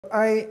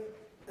I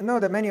know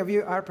that many of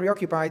you are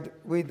preoccupied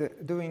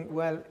with doing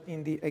well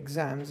in the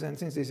exams, and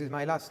since this is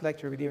my last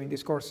lecture with you in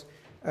this course,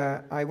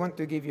 I want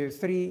to give you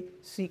 3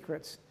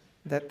 secrets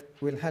that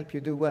will help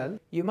you do well.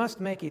 You must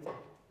make it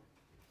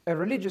a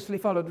religiously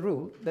followed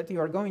rule that you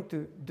are going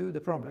to do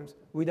the problems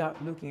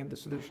without looking at the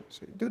solution.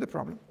 So you do the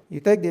problem, you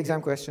take the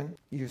exam question,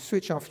 you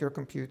switch off your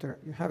computer,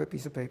 you have a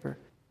piece of paper,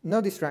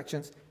 no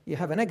distractions, you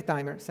have an egg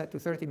timer set to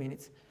 30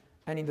 minutes,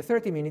 and in the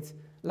 30 minutes,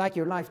 like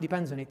your life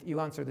depends on it, you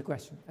answer the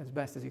question as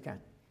best as you can.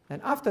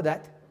 And after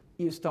that,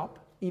 you stop,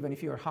 even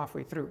if you are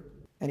halfway through.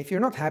 And if you're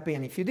not happy,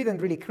 and if you didn't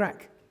really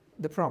crack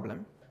the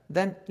problem,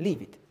 then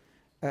leave it.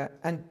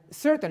 And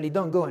certainly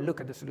don't go and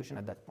look at the solution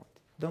at that point.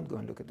 Don't go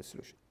and look at the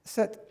solution.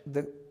 Set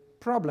the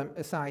problem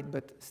aside,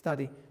 but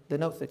study the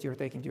notes that you're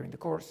taking during the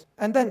course.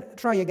 And then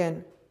try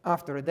again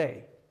after a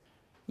day.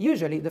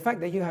 Usually, the fact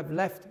that you have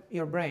left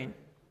your brain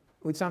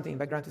with something in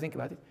the background to think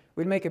about it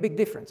will make a big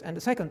difference. And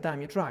the second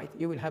time you try it,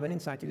 you will have an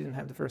insight you didn't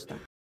have the first time.